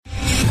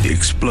the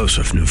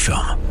explosive new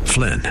film,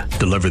 Flynn,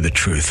 Deliver the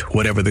Truth,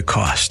 Whatever the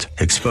Cost,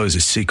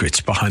 exposes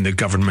secrets behind the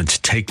government's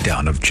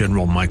takedown of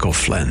General Michael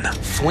Flynn.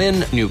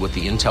 Flynn knew what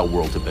the intel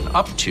world had been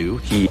up to.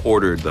 He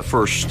ordered the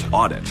first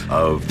audit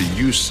of the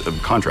use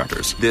of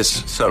contractors.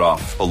 This set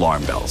off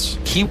alarm bells.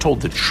 He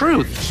told the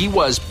truth. He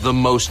was the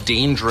most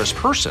dangerous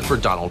person for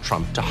Donald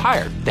Trump to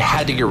hire. They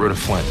had to get rid of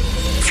Flynn.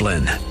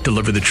 Flynn,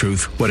 Deliver the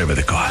Truth, Whatever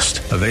the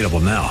Cost. Available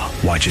now.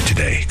 Watch it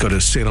today. Go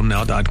to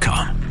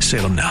salemnow.com.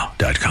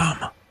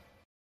 salemnow.com.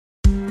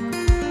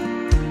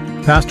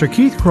 Pastor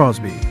Keith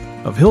Crosby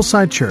of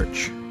Hillside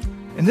Church.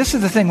 And this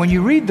is the thing, when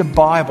you read the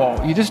Bible,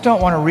 you just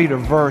don't want to read a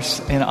verse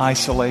in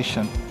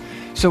isolation.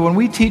 So when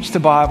we teach the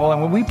Bible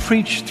and when we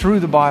preach through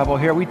the Bible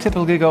here, we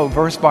typically go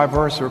verse by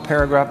verse or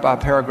paragraph by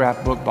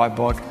paragraph, book by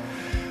book,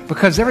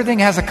 because everything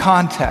has a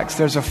context.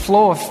 There's a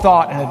flow of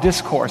thought and a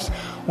discourse.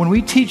 When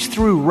we teach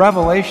through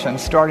Revelation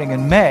starting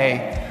in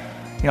May,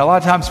 a lot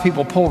of times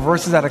people pull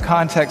verses out of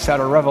context out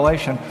of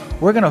Revelation.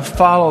 We're going to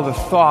follow the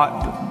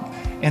thought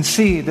and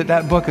see that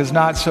that book is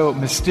not so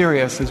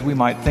mysterious as we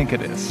might think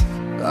it is.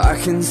 I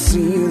can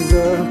see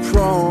the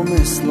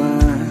promised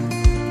land,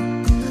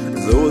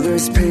 though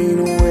there's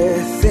pain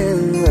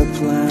within the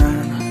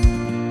plan.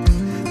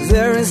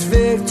 There is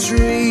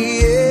victory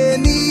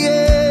in the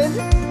end.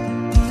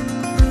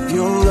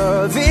 Your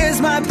love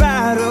is my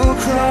battle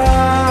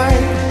cry,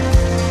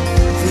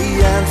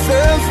 the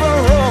answer for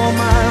all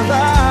my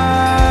life.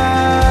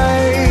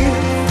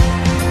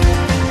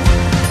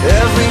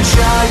 Every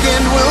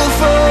giant will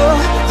fall,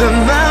 the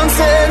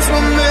mountains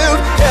will move,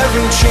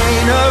 every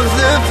chain of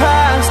the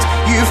past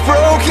you've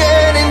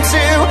broken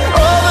into.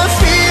 All the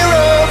fear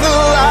of the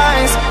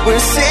lies,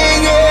 we're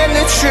singing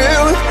the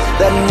truth,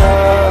 that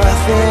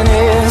nothing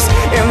is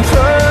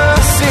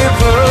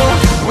impossible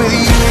with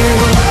you.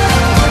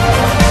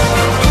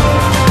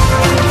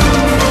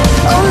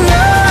 Oh,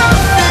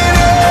 nothing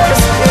is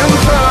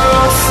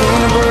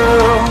impossible.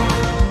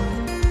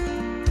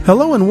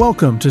 Hello and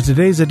welcome to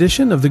today's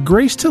edition of the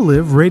Grace to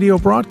Live radio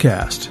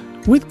broadcast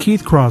with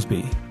Keith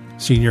Crosby,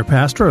 Senior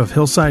Pastor of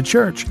Hillside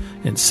Church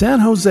in San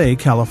Jose,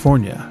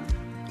 California.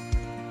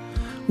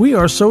 We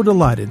are so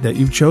delighted that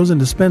you've chosen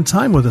to spend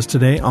time with us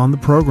today on the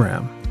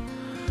program.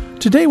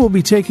 Today we'll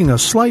be taking a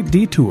slight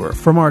detour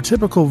from our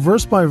typical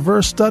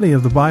verse-by-verse study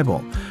of the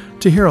Bible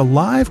to hear a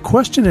live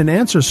question and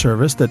answer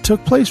service that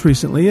took place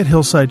recently at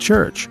Hillside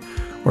Church,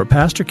 where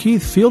Pastor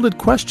Keith fielded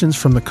questions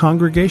from the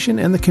congregation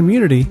and the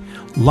community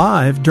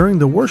live during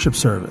the worship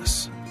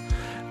service.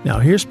 Now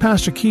here's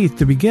Pastor Keith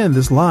to begin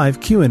this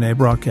live Q&A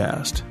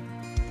broadcast.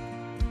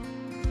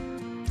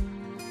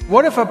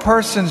 What if a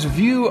person's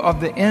view of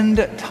the end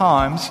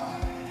times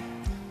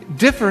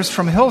differs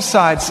from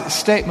Hillside's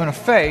statement of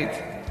faith,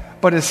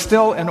 but is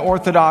still an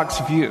orthodox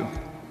view?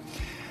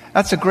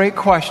 That's a great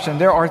question.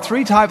 There are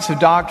three types of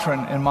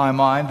doctrine in my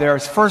mind.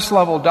 There's first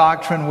level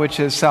doctrine,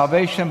 which is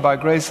salvation by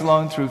grace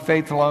alone, through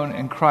faith alone,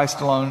 in Christ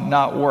alone,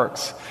 not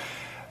works.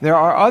 There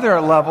are other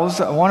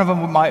levels. One of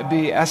them might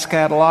be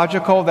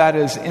eschatological, that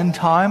is end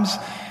times.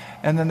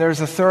 And then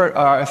there's a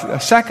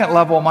second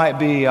level might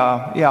be,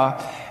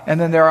 and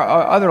then there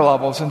are other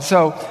levels. And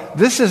so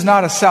this is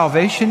not a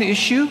salvation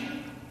issue.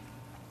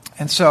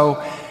 And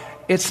so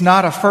it's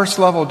not a first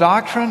level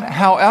doctrine.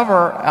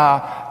 However,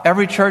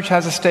 every church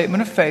has a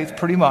statement of faith,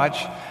 pretty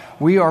much.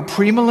 We are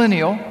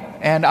premillennial,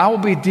 and I will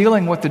be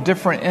dealing with the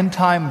different end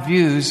time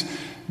views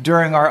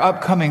during our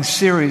upcoming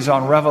series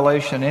on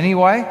Revelation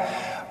anyway.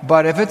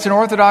 But if it's an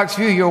orthodox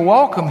view, you're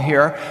welcome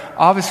here.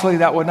 Obviously,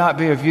 that would not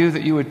be a view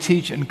that you would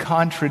teach in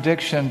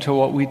contradiction to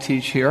what we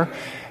teach here.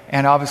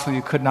 And obviously,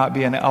 you could not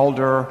be an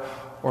elder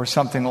or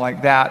something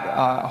like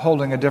that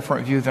holding a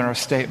different view than our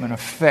statement of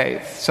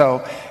faith.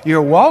 So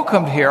you're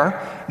welcomed here.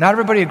 Not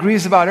everybody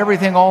agrees about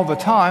everything all the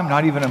time,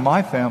 not even in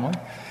my family.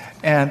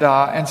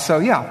 And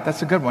so,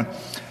 that's a good one.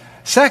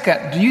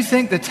 Second, do you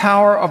think the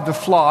Tower of the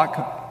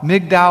Flock,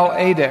 Migdal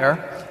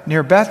Eder,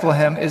 near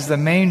Bethlehem, is the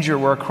manger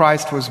where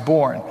Christ was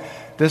born?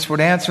 This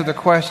would answer the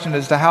question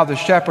as to how the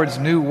shepherds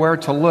knew where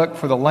to look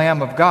for the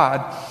Lamb of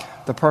God,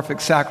 the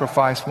perfect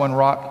sacrifice, one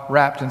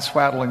wrapped in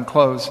swaddling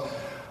clothes,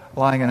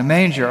 lying in a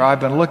manger. I've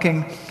been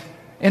looking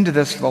into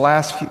this for the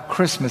last few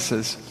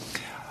Christmases.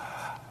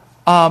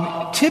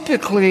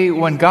 Typically,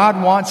 when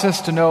God wants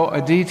us to know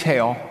a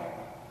detail,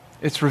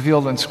 it's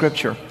revealed in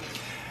Scripture.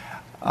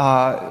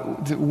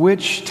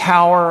 Which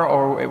tower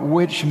or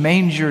which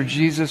manger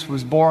Jesus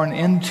was born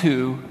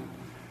into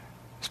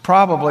is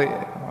probably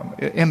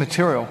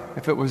immaterial.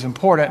 If it was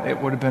important,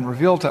 it would have been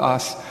revealed to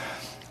us.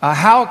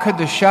 How could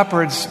the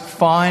shepherds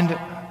find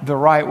the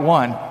right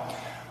one?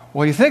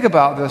 Well, you think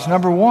about this.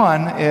 Number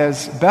one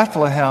is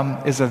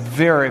Bethlehem is if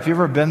you've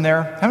ever been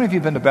there, how many of you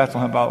have been to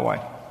Bethlehem, by the way?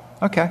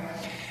 Okay.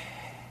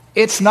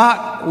 It's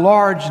not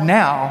large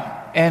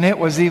now, and it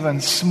was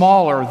even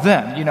smaller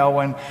then.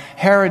 When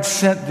Herod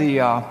sent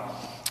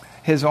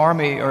his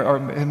army or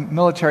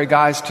military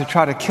guys to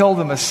try to kill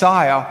the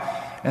Messiah,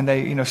 and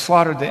they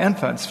slaughtered the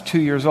infants 2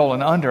 years old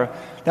and under,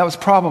 that was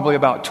probably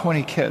about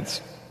 20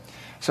 kids.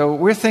 So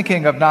we're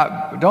thinking of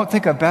don't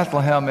think of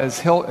Bethlehem as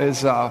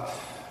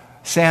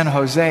San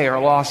Jose or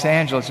Los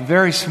Angeles,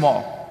 very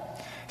small.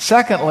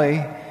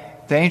 Secondly,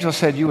 the angel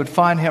said you would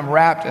find him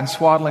wrapped in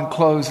swaddling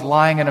clothes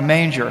lying in a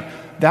manger.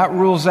 That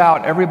rules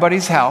out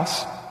everybody's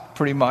house,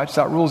 pretty much.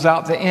 That rules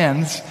out the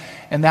inns,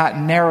 and that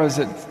narrows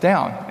it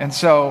down. And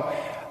so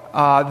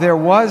there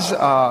was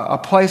a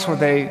place where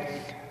they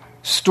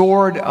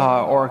stored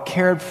or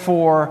cared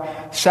for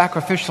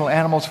sacrificial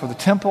animals for the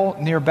temple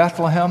near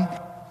Bethlehem.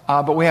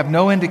 But we have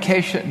no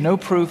indication, no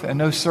proof, and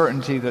no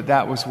certainty that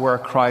that was where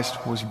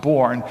Christ was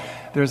born.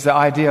 There's the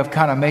idea of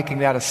kind of making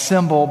that a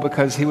symbol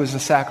because he was a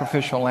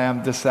sacrificial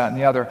lamb, this, that, and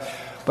the other.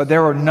 But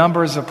there were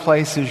numbers of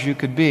places you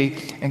could be.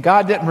 And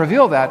God didn't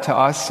reveal that to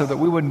us so that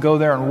we wouldn't go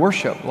there and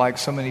worship like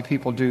so many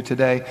people do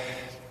today.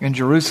 In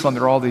Jerusalem,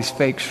 there are all these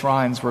fake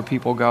shrines where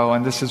people go,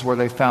 and this is where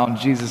they found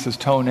Jesus'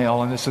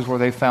 toenail, and this is where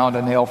they found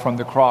a nail from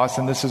the cross,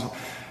 and this is,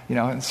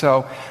 and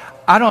so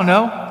I don't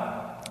know.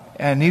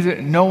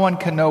 And no one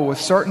can know with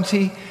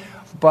certainty,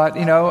 but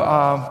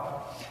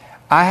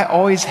I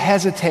always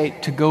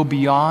hesitate to go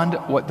beyond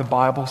what the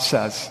Bible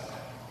says.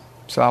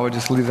 So I would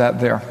just leave that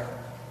there.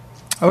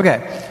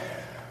 Okay.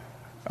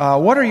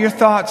 What are your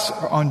thoughts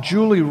on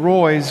Julie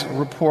Roy's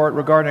report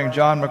regarding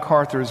John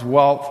MacArthur's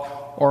wealth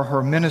or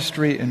her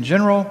ministry in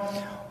general?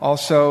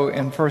 Also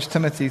in 1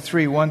 Timothy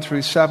 3, 1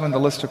 through 7, the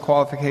list of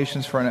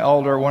qualifications for an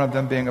elder, one of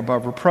them being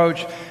above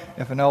reproach.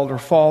 If an elder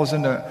falls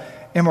into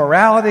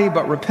immorality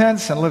but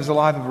repents and lives a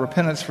life of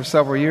repentance for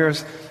several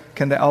years,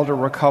 can the elder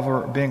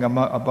recover being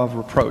above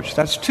reproach?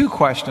 That's two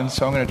questions,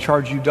 so I'm going to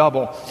charge you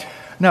double.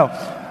 No,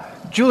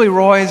 Julie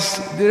Roy's,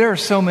 there are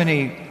so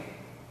many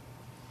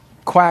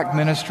quack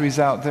ministries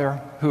out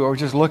there who are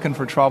just looking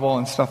for trouble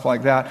and stuff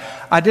like that.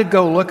 I did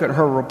go look at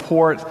her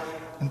report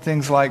and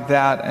things like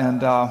that,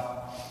 and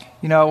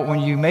when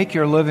you make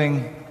your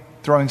living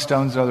throwing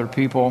stones at other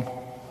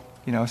people,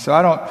 so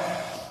I don't.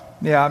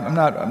 Yeah, I'm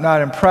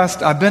not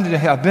impressed. I've been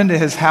to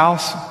his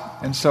house,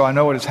 and so I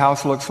know what his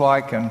house looks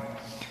like, and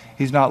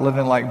he's not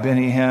living like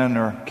Benny Hinn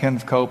or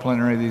Kenneth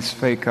Copeland or any of these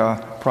fake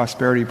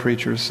prosperity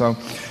preachers. So,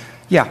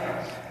 yeah.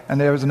 And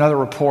there was another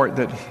report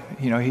that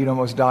he'd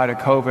almost died of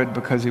COVID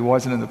because he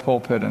wasn't in the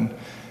pulpit in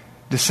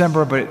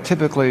December. But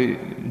typically,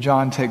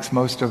 John takes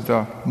most of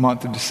the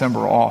month of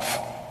December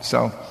off.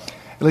 So,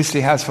 at least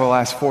he has for the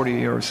last 40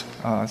 years.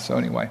 So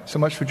anyway, so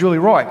much for Julie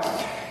Roy.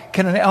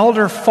 Can an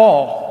elder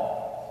fall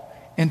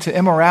into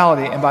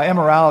immorality? And by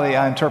immorality,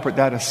 I interpret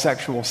that as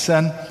sexual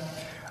sin,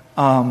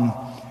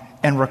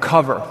 and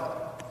recover.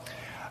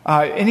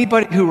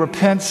 Anybody who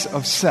repents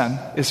of sin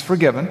is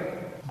forgiven.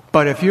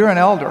 But if you're an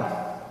elder,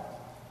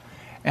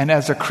 and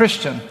as a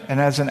Christian and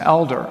as an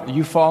elder,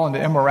 you fall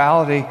into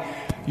immorality,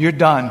 you're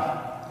done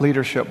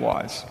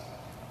leadership-wise.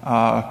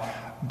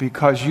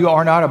 Because you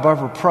are not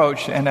above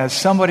reproach. And as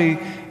somebody,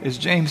 as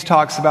James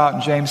talks about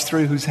in James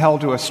 3, who's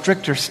held to a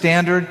stricter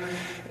standard,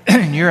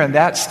 and you're in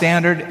that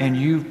standard and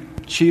you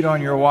cheat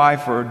on your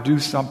wife or do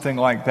something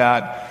like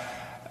that,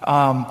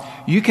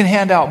 you can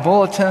hand out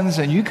bulletins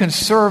and you can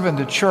serve in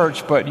the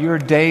church, but your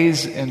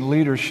days in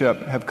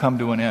leadership have come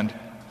to an end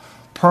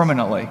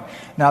permanently.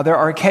 Now, there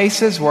are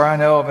cases where I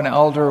know of an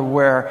elder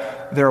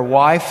where their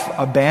wife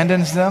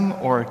abandons them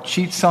or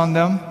cheats on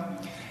them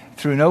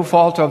through no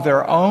fault of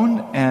their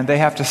own, and they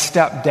have to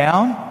step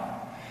down.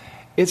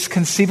 It's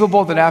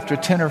conceivable that after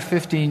 10 or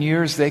 15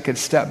 years they could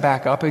step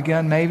back up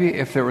again, maybe.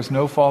 If there was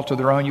no fault of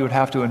their own, you would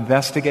have to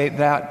investigate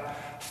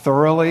that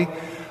thoroughly.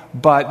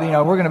 But,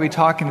 we're going to be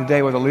talking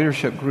today with a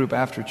leadership group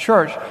after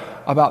church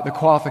about the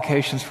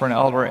qualifications for an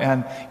elder,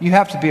 and you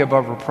have to be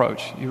above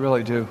reproach. You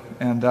really do.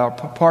 And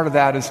part of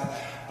that is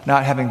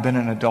not having been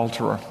an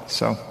adulterer.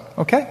 So,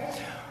 okay.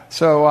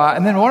 So,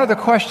 and then one other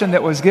question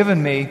that was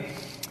given me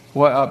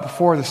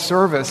before the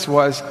service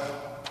was,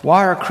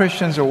 why are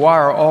Christians, or why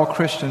are all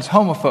Christians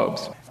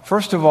homophobes?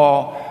 First of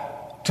all,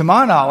 to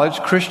my knowledge,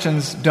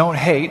 Christians don't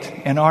hate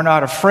and are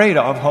not afraid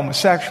of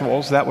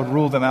homosexuals. That would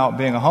rule them out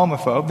being a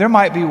homophobe. There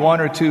might be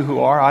one or two who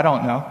are, I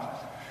don't know.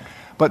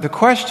 But the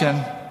question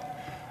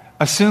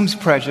assumes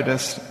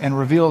prejudice and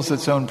reveals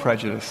its own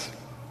prejudice.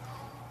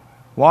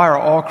 Why are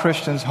all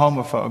Christians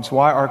homophobes?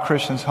 Why are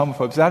Christians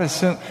homophobes?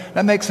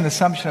 That makes an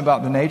assumption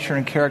about the nature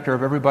and character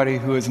of everybody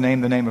who has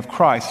named the name of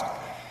Christ.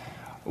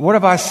 What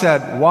have I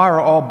said? Why are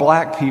all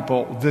black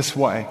people this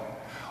way?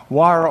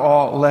 Why are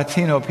all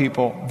Latino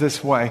people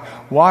this way?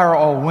 Why are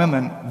all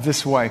women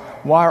this way?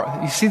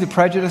 You see the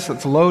prejudice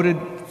that's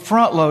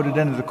front-loaded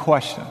into the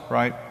question,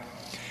 right?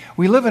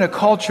 We live in a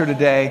culture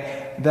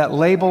today that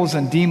labels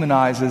and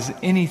demonizes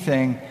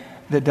anything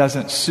that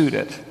doesn't suit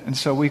it. And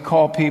so we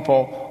call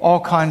people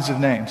all kinds of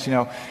names.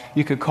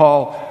 You could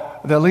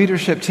call the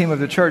leadership team of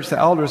the church, the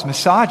elders,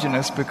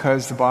 misogynist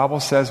because the Bible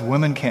says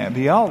women can't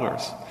be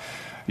elders.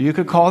 You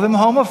could call them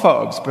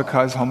homophobes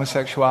because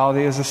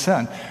homosexuality is a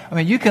sin. I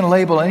mean, you can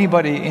label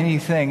anybody,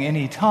 anything,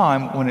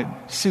 anytime when it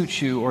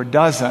suits you or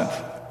doesn't.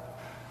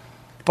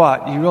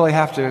 But you really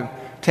have to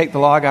take the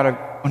log out of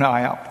one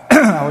eye out.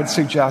 I would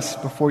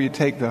suggest before you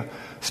take the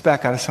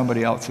speck out of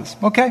somebody else's.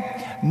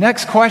 Okay,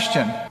 next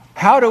question.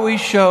 How do we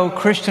show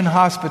Christian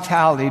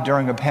hospitality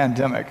during a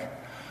pandemic?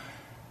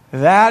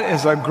 That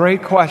is a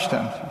great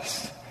question.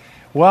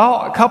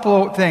 Well, a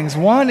couple of things.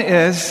 One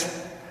is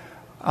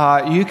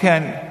you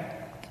can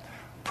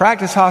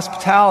practice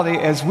hospitality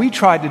as we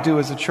tried to do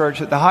as a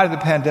church at the height of the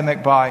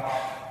pandemic by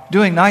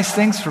doing nice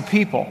things for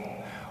people,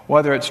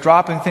 whether it's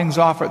dropping things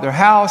off at their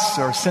house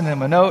or sending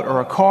them a note or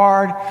a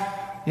card.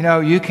 You know,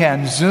 you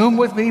can Zoom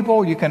with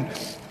people. You can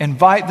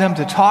invite them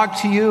to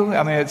talk to you.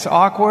 I mean, it's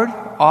awkward,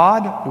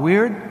 odd,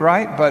 weird,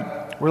 right? But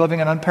we're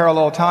living in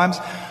unparalleled times.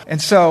 And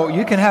so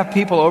you can have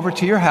people over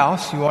to your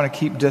house. You want to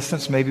keep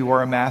distance, maybe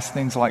wear a mask,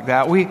 things like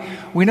that. We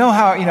know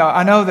how,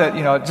 I know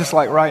that, just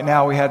like right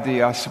now we had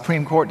the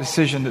Supreme Court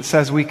decision that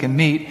says we can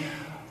meet,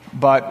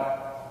 but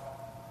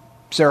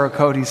Sarah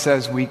Cody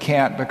says we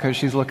can't because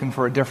she's looking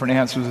for a different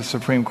answer to the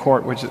Supreme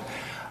Court, which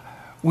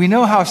we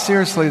know how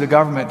seriously the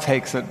government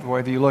takes it,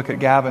 whether you look at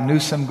Gavin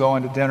Newsom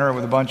going to dinner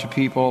with a bunch of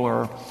people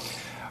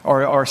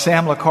or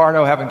Sam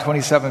Liccardo having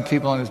 27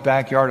 people in his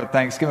backyard at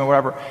Thanksgiving,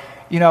 whatever.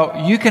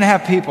 You can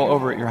have people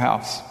over at your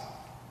house,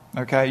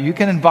 okay? You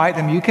can invite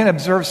them. You can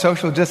observe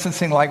social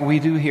distancing like we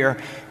do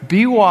here.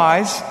 Be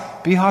wise,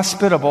 be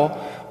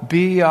hospitable,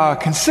 be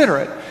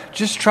considerate.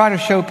 Just try to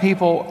show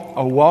people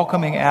a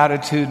welcoming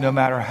attitude no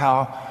matter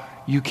how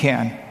you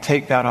can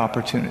take that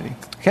opportunity.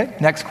 Okay,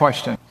 next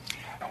question.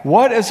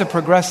 What is a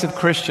progressive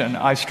Christian?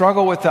 I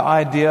struggle with the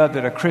idea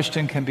that a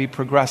Christian can be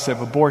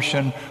progressive.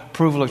 Abortion,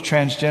 approval of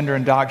transgender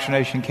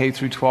indoctrination, K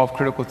through 12,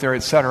 critical theory,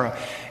 etc.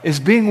 Is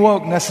being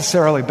woke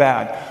necessarily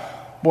bad?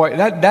 Boy,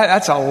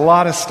 that's a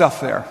lot of stuff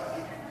there.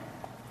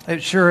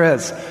 It sure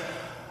is.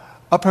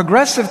 A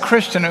progressive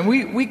Christian, and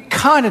we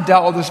kind of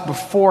dealt with this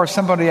before.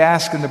 Somebody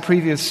asked in the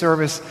previous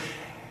service,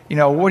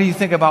 what do you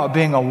think about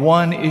being a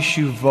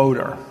one-issue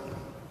voter?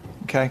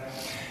 Okay?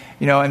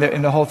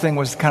 And the whole thing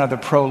was kind of the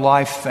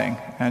pro-life thing.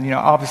 And,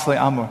 obviously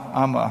I'm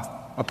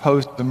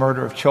opposed to the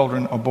murder of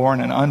children, born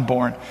and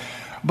unborn.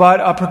 But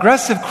a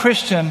progressive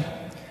Christian,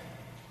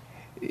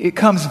 it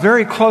comes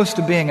very close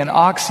to being an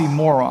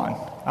oxymoron.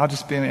 I'll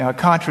just be a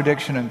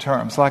contradiction in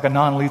terms, like a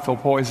non-lethal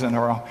poison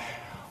or a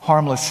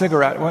harmless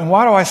cigarette. And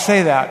why do I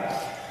say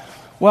that?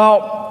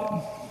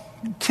 Well,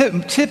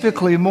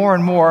 typically more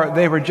and more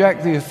they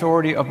reject the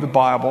authority of the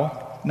Bible.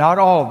 Not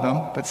all of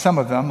them, but some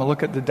of them.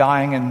 Look at the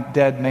dying and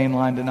dead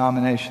mainline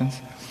denominations.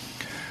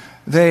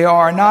 They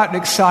are not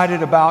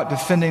excited about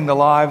defending the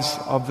lives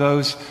of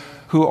those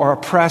who are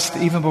oppressed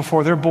even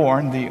before they're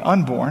born, the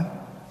unborn.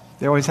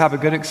 They always have a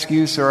good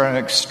excuse or an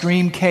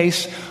extreme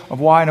case of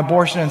why an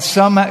abortion in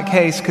some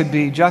case could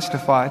be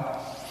justified.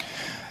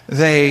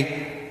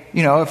 They,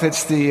 if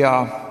it's the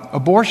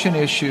abortion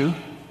issue,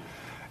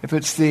 if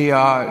it's the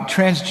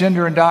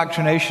transgender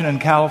indoctrination in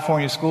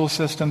California school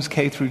systems,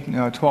 K through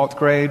 12th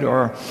grade,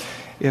 or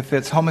if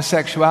it's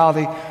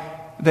homosexuality,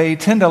 they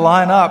tend to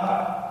line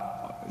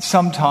up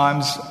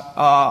sometimes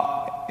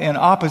in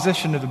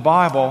opposition to the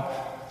Bible.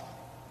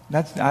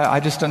 I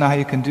just don't know how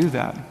you can do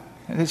that.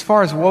 As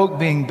far as woke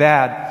being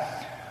bad,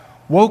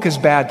 woke is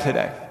bad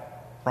today,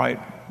 right?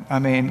 I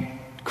mean,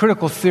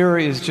 critical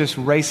theory is just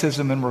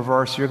racism in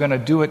reverse. You're going to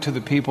do it to the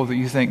people that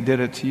you think did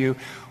it to you.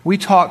 We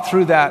talked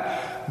through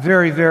that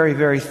very, very,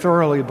 very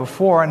thoroughly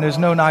before, and there's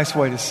no nice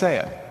way to say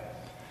it.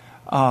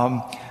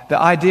 The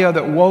idea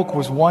that woke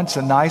was once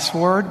a nice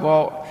word,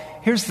 well,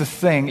 here's the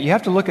thing. You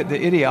have to look at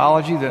the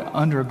ideology that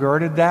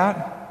undergirded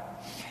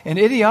that. And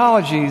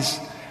ideologies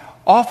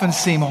often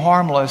seem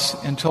harmless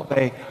until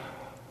they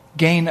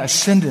gain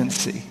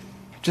ascendancy.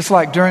 Just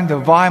like during the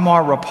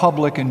Weimar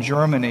Republic in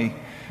Germany,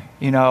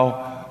 there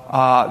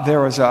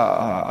was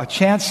a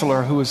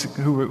chancellor who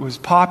was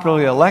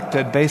popularly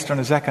elected based on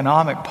his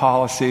economic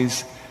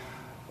policies,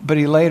 but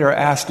he later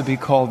asked to be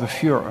called the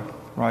Führer,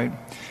 right?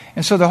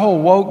 And so the whole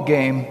woke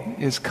game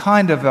is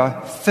kind of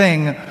a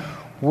thing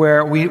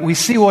where we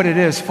see what it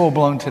is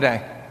full-blown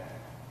today.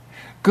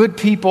 Good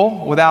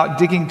people, without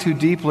digging too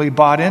deeply,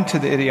 bought into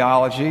the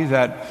ideology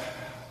that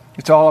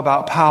it's all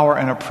about power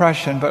and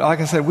oppression. But like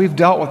I said, we've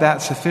dealt with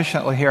that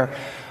sufficiently here.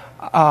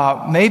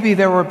 Maybe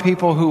there were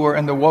people who were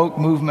in the woke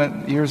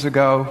movement years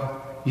ago,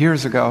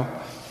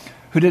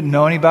 who didn't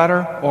know any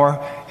better,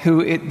 or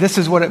this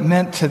is what it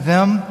meant to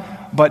them.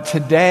 But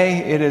today,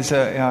 it is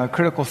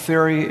critical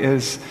theory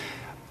is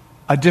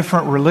a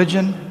different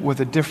religion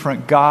with a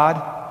different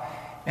God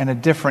and a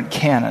different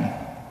canon.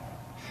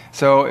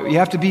 So you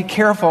have to be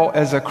careful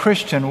as a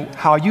Christian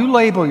how you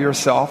label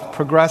yourself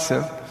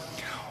progressive,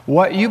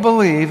 what you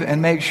believe,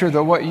 and make sure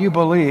that what you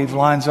believe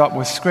lines up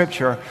with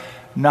Scripture,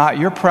 not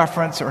your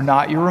preference or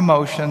not your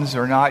emotions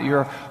or not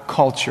your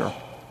culture.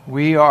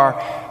 We are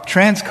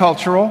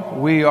transcultural.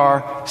 We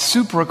are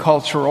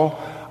supracultural.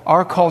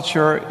 Our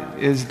culture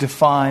is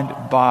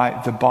defined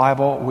by the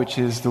Bible, which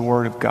is the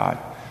Word of God.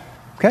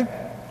 Okay?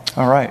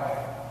 All right.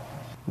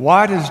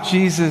 Why does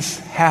Jesus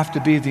have to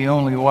be the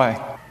only way?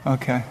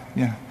 Okay,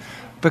 yeah.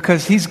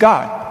 Because He's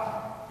God,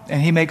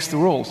 and He makes the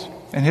rules.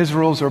 And His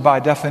rules are by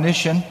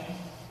definition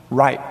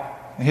right.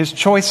 And His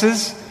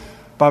choices,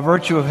 by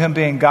virtue of Him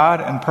being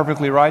God and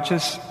perfectly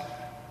righteous,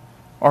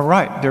 are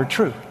right. They're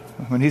true.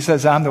 When He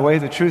says, I'm the way,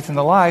 the truth, and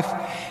the life,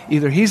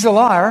 either He's a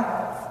liar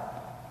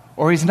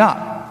or He's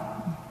not.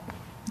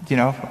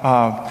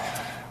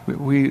 We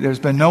There's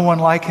been no one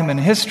like him in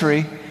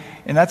history,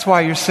 and that's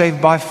why you're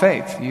saved by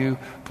faith. You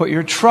put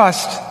your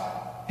trust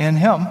in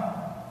him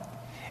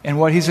and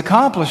what he's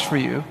accomplished for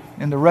you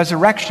in the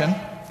resurrection,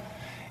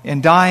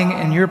 in dying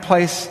in your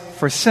place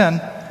for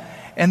sin,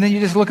 and then you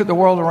just look at the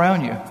world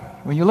around you.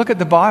 When you look at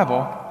the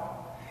Bible,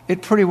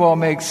 it pretty well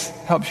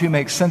helps you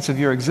make sense of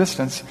your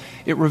existence.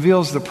 It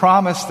reveals the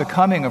promise, the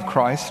coming of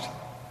Christ.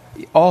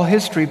 All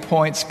history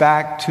points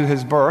back to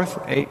his birth,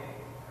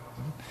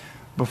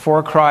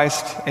 before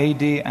Christ,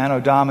 AD, Anno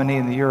Domini,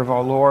 in the year of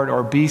our Lord,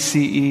 or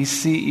BCE,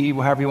 CE,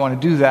 however you want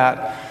to do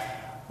that.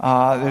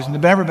 There's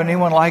never been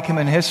anyone like him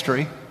in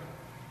history.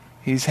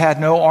 He's had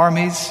no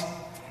armies.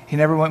 He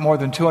never went more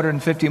than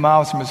 250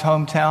 miles from his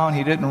hometown.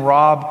 He didn't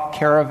rob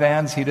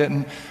caravans. He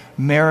didn't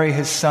marry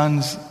his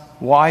son's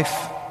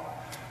wife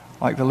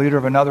like the leader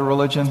of another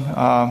religion.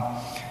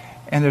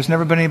 And there's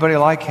never been anybody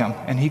like him.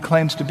 And he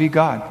claims to be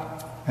God.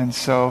 And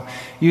so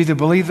you either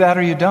believe that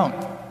or you don't.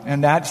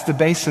 And that's the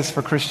basis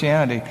for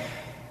Christianity.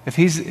 If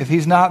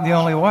he's not the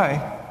only way,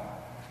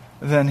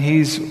 then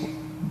he's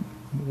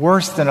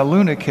worse than a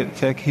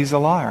lunatic. He's a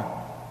liar.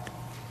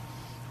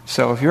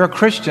 So if you're a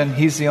Christian,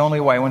 he's the only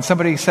way. When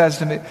somebody says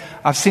to me,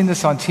 I've seen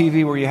this on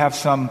TV where you have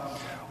some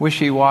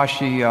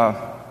wishy-washy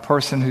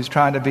person who's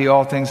trying to be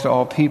all things to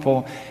all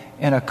people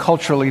in a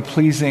culturally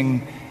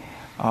pleasing,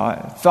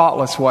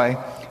 thoughtless way.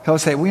 He'll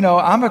say, we know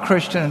I'm a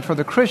Christian, and for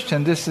the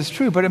Christian, this is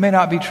true, but it may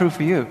not be true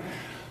for you.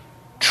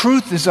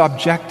 Truth is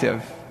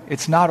objective.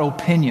 It's not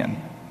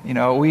opinion.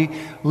 We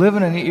live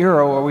in an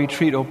era where we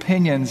treat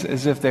opinions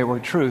as if they were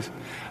truth.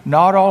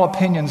 Not all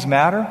opinions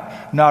matter.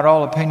 Not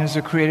all opinions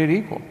are created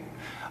equal.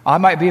 I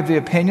might be of the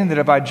opinion that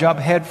if I jump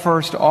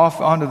headfirst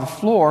off onto the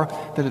floor,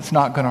 that it's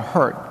not going to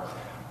hurt.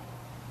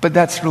 But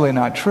that's really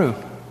not true.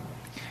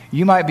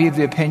 You might be of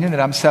the opinion that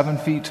I'm 7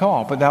 feet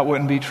tall, but that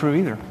wouldn't be true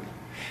either.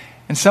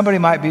 And somebody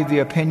might be of the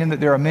opinion that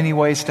there are many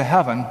ways to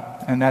heaven,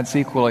 and that's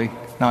equally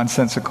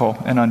nonsensical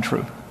and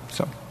untrue.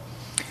 So,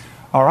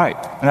 all right.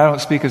 And I don't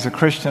speak as a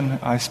Christian.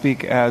 I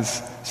speak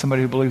as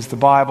somebody who believes the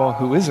Bible,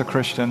 who is a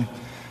Christian.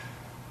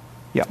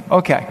 Yeah,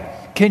 okay.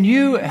 Can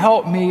you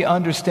help me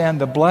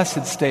understand the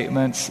blessed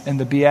statements and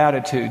the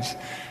Beatitudes?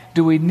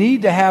 Do we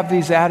need to have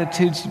these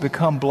attitudes to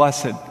become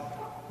blessed?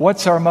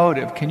 What's our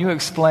motive? Can you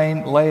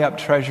explain lay up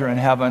treasure in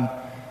heaven,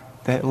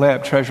 the lay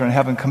up treasure in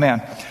heaven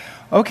command?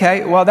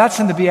 Okay, well, that's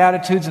in the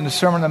Beatitudes in the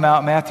Sermon on the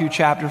Mount, Matthew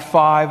chapter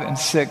 5 and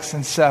 6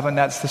 and 7.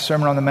 That's the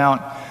Sermon on the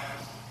Mount,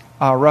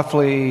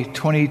 roughly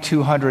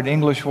 2,200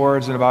 English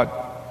words and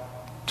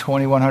about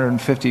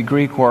 2,150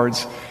 Greek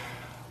words.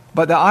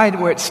 But the idea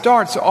where it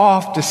starts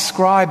off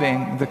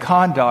describing the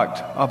conduct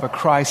of a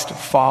Christ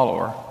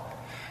follower,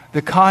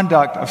 the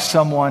conduct of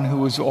someone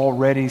who is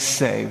already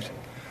saved.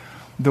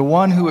 The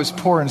one who is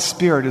poor in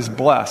spirit is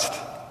blessed.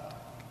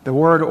 The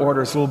word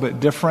order is a little bit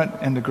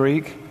different in the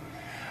Greek.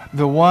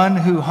 The one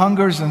who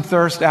hungers and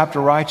thirsts after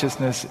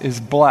righteousness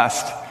is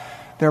blessed.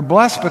 They're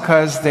blessed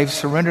because they've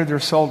surrendered their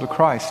soul to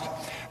Christ.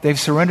 They've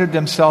surrendered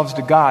themselves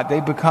to God.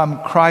 They've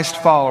become Christ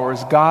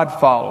followers, God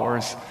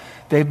followers.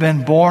 They've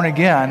been born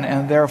again,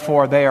 and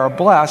therefore they are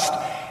blessed.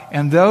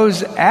 And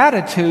those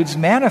attitudes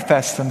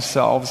manifest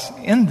themselves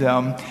in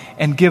them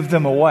and give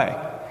them away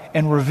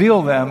and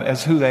reveal them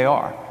as who they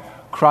are,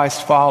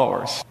 Christ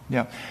followers.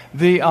 Yeah.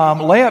 The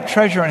lay up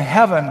treasure in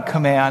heaven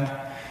command,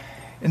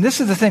 and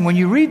this is the thing, when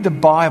you read the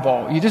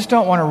Bible, you just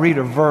don't want to read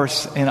a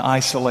verse in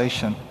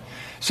isolation.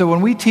 So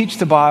when we teach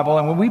the Bible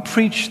and when we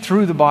preach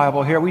through the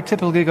Bible here, we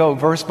typically go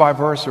verse by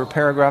verse or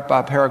paragraph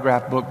by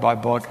paragraph, book by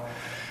book.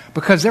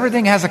 Because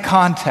everything has a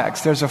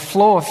context. There's a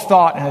flow of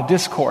thought and a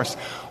discourse.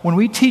 When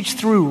we teach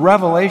through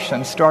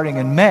Revelation starting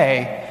in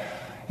May,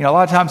 a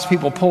lot of times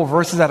people pull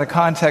verses out of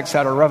context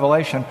out of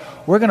Revelation.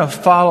 We're going to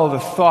follow the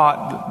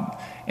thought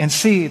and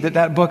see that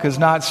that book is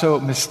not so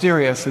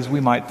mysterious as we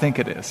might think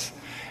it is.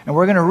 And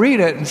we're going to read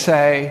it and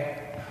say,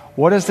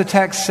 what does the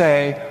text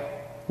say?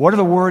 What are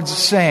the words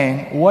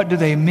saying? What do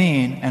they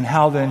mean? And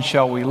how then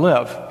shall we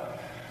live?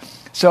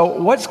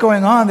 So what's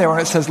going on there when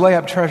it says lay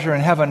up treasure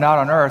in heaven, not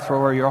on earth,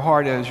 where your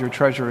heart is, your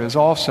treasure is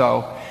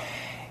also?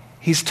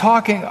 He's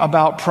talking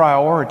about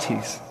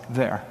priorities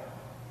there.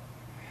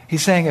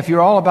 He's saying if you're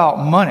all about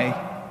money,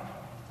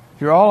 if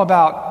you're all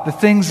about the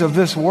things of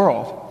this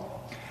world,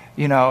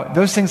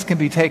 those things can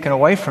be taken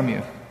away from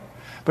you.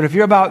 But if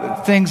you're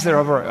about things that are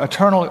of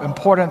eternal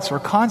importance or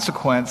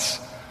consequence,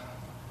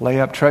 lay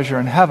up treasure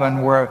in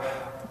heaven where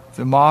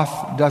the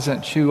moth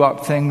doesn't chew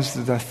up things,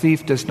 the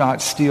thief does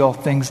not steal,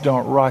 things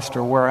don't rust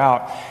or wear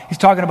out. He's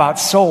talking about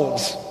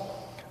souls,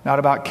 not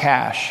about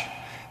cash.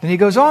 Then he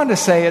goes on to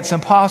say it's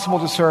impossible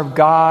to serve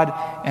God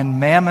and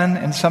mammon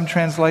in some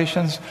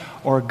translations,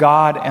 or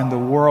God and the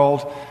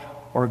world,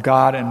 or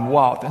God and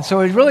wealth. And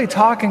so he's really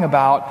talking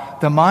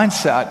about the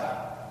mindset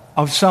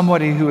of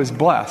somebody who is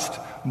blessed.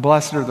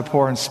 Blessed are the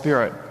poor in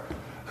spirit,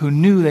 who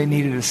knew they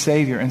needed a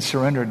Savior and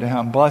surrendered to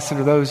Him. Blessed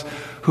are those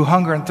who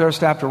hunger and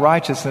thirst after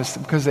righteousness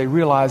because they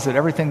realize that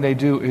everything they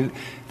do,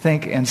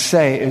 think, and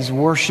say is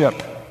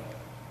worship.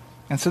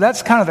 And so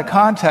that's kind of the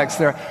context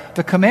there.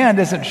 The command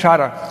isn't try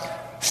to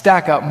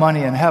stack up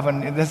money in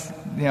heaven.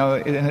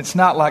 and it's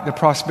not like the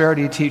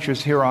prosperity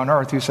teachers here on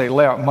earth who say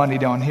lay out money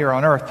down here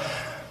on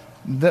earth.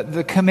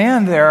 The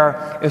command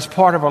there is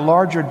part of a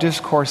larger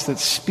discourse that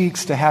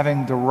speaks to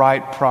having the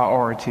right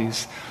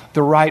priorities,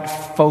 the right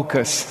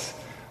focus,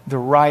 the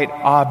right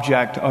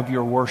object of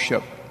your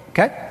worship.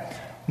 Okay?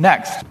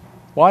 Next,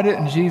 why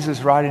didn't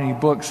Jesus write any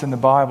books in the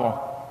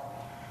Bible?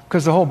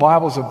 Because the whole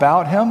Bible's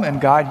about him,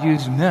 and God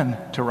used men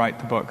to write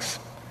the books.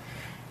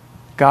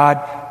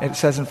 God, it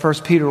says in 1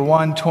 Peter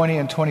 1, 20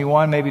 and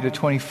 21, maybe to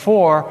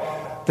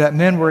 24, that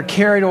men were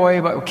carried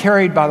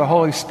by the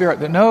Holy Spirit,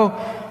 that no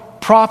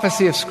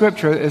prophecy of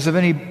Scripture is of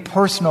any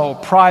personal,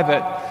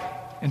 private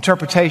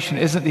interpretation,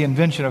 isn't the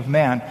invention of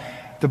man.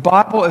 The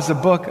Bible is a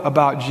book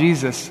about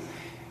Jesus.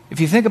 If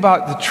you think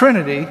about the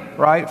Trinity,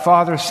 right,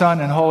 Father,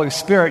 Son, and Holy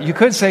Spirit, you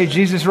could say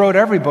Jesus wrote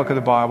every book of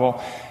the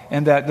Bible,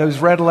 and that those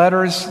red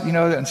letters,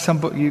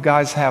 and you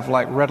guys have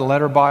like red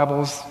letter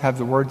Bibles, have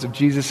the words of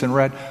Jesus in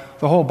red.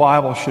 The whole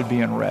Bible should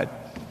be in red.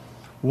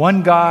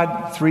 One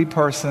God, three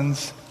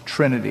persons,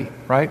 Trinity,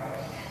 right?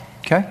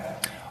 Okay?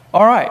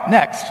 All right,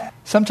 next.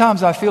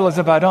 Sometimes I feel as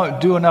if I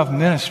don't do enough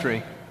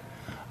ministry.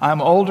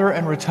 I'm older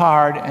and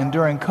retired, and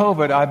during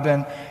COVID, I've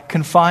been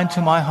confined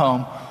to my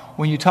home.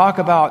 When you talk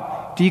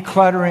about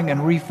decluttering and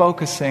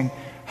refocusing,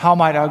 how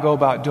might I go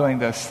about doing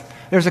this?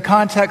 There's a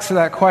context to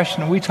that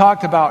question. We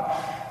talked about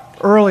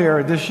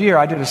earlier this year,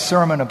 I did a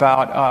sermon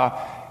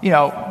about,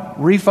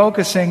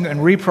 refocusing and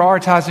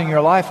reprioritizing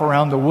your life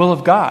around the will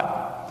of God.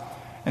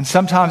 And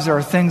sometimes there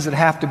are things that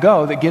have to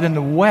go that get in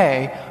the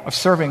way of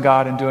serving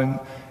God and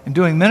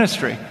doing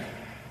ministry.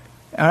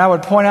 And I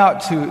would point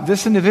out to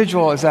this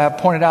individual, as I have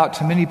pointed out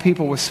to many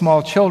people with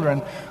small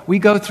children, we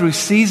go through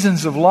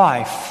seasons of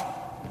life.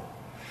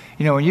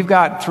 When you've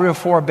got 3 or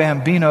 4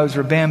 bambinos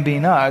or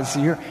bambinas,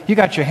 you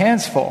got your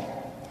hands full.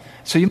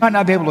 So you might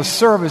not be able to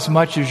serve as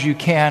much as you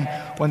can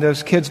when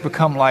those kids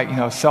become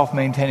like,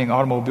 self-maintaining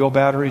automobile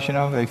batteries,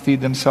 they feed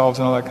themselves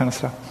and all that kind of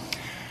stuff.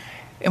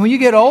 And when you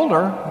get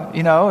older,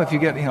 if you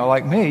get,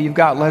 like me, you've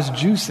got less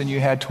juice than you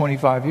had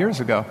 25 years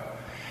ago.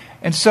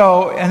 And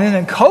then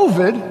in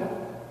COVID,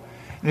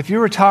 and if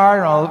you're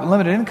retired on a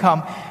limited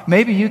income,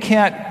 maybe you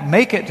can't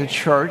make it to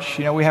church.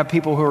 We have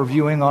people who are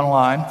viewing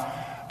online.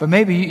 But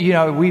maybe,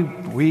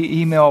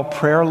 we email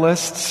prayer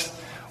lists.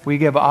 We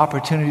give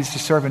opportunities to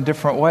serve in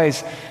different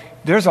ways.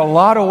 There's a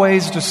lot of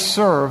ways to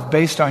serve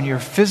based on your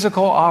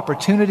physical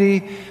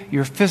opportunity,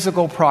 your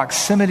physical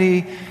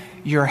proximity,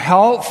 your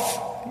health,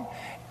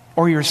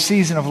 or your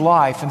season of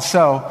life. And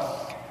so,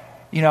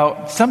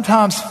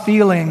 sometimes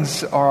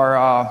feelings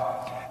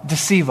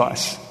deceive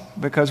us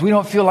because we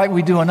don't feel like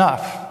we do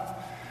enough.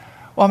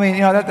 Well,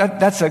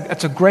 that's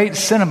a great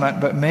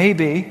sentiment, but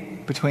maybe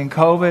between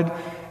COVID,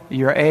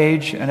 your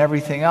age, and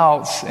everything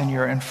else, and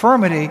your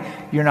infirmity,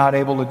 you're not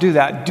able to do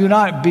that. Do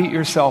not beat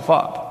yourself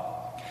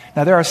up.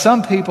 Now, there are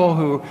some people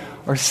who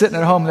are sitting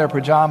at home in their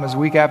pajamas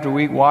week after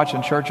week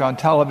watching church on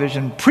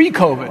television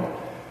pre-COVID.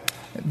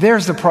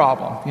 There's the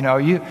problem.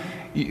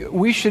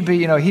 We should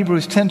be,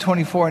 Hebrews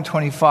 10:24 and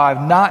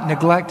 25, not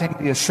neglecting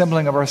the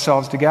assembling of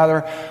ourselves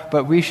together,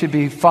 but we should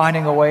be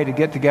finding a way to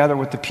get together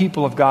with the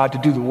people of God to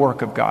do the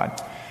work of God.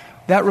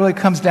 That really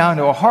comes down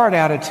to a heart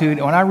attitude.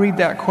 And when I read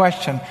that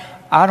question,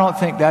 I don't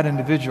think that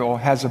individual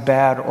has a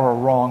bad or a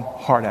wrong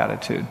heart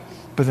attitude.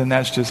 But then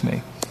that's just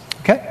me.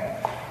 Okay?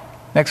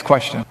 Next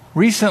question.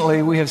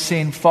 Recently, we have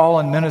seen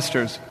fallen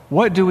ministers.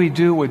 What do we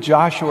do with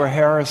Joshua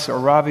Harris or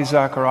Ravi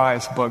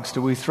Zacharias books?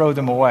 Do we throw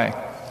them away?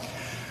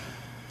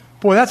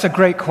 Boy, that's a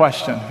great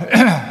question.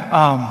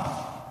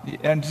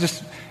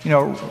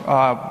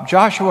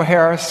 Joshua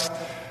Harris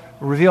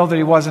revealed that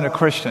he wasn't a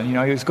Christian.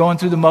 He was going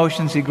through the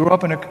motions. He grew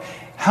up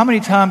How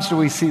many times do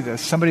we see this?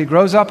 Somebody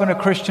grows up in a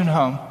Christian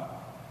home,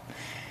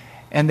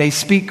 and they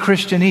speak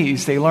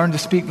Christianese. They learn to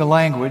speak the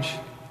language.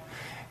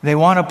 They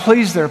want to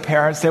please their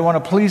parents. They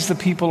want to please the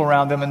people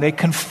around them, and they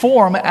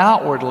conform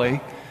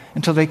outwardly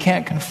until they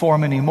can't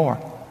conform anymore.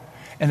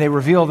 And they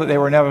reveal that they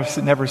were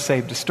never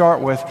saved to start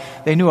with.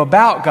 They knew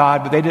about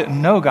God, but they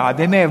didn't know God.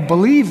 They may have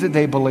believed that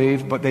they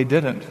believed, but they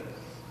didn't.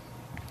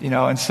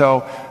 And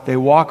so they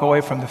walk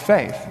away from the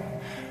faith.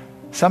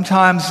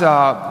 Sometimes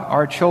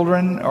our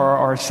children or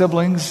our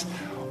siblings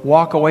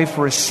walk away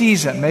for a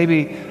season.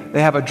 Maybe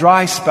they have a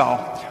dry spell.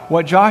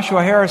 What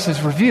Joshua Harris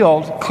has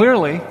revealed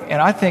clearly,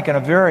 and I think in a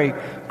very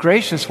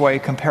gracious way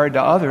compared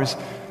to others,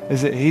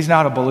 is that he's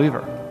not a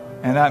believer.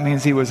 And that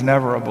means he was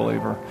never a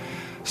believer.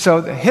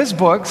 So his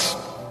books,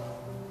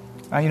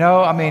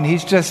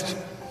 he's just,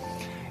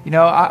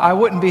 I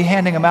wouldn't be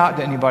handing them out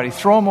to anybody.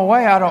 Throw them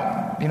away.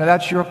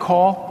 That's your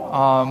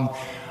call.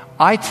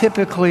 I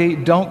typically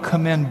don't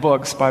commend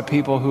books by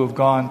people who have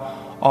gone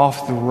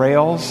off the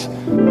rails.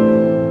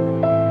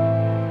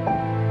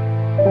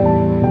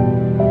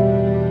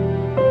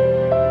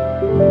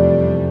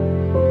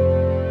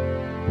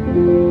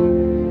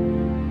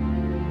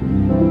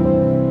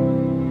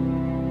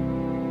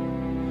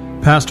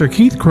 Pastor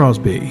Keith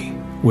Crosby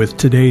with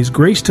today's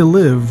Grace to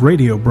Live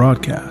radio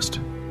broadcast.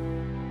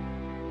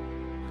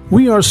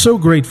 We are so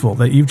grateful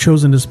that you've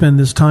chosen to spend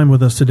this time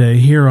with us today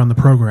here on the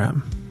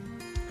program.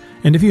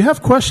 And if you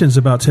have questions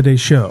about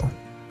today's show,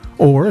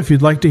 or if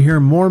you'd like to hear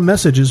more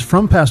messages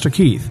from Pastor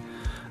Keith,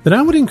 then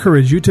I would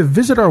encourage you to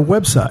visit our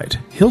website,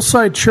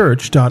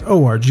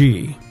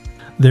 hillsidechurch.org.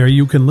 There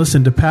you can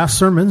listen to past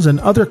sermons and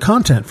other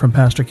content from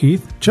Pastor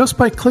Keith just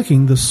by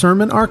clicking the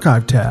Sermon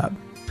Archive tab.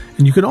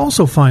 And you can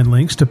also find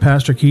links to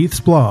Pastor Keith's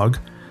blog,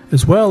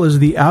 as well as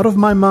the Out of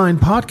My Mind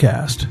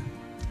podcast.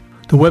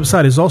 The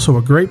website is also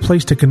a great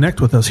place to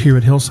connect with us here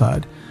at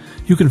Hillside.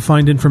 You can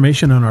find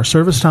information on our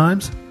service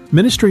times,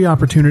 ministry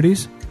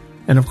opportunities,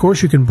 and of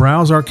course you can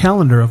browse our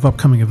calendar of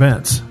upcoming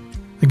events.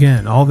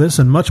 Again, all this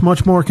and much,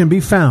 much more can be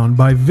found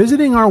by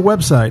visiting our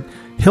website,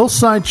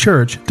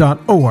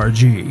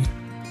 hillsidechurch.org.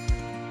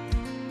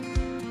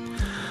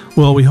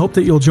 Well, we hope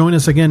that you'll join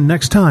us again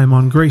next time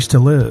on Grace to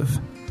Live.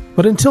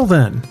 But until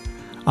then,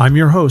 I'm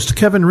your host,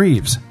 Kevin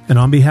Reeves, and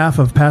on behalf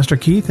of Pastor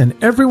Keith and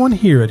everyone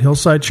here at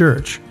Hillside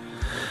Church,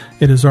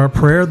 it is our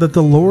prayer that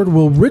the Lord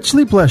will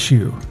richly bless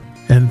you,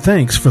 and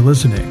thanks for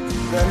listening.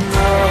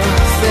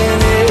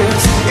 Nothing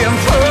is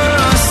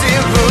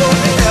impossible.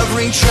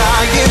 Every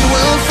giant will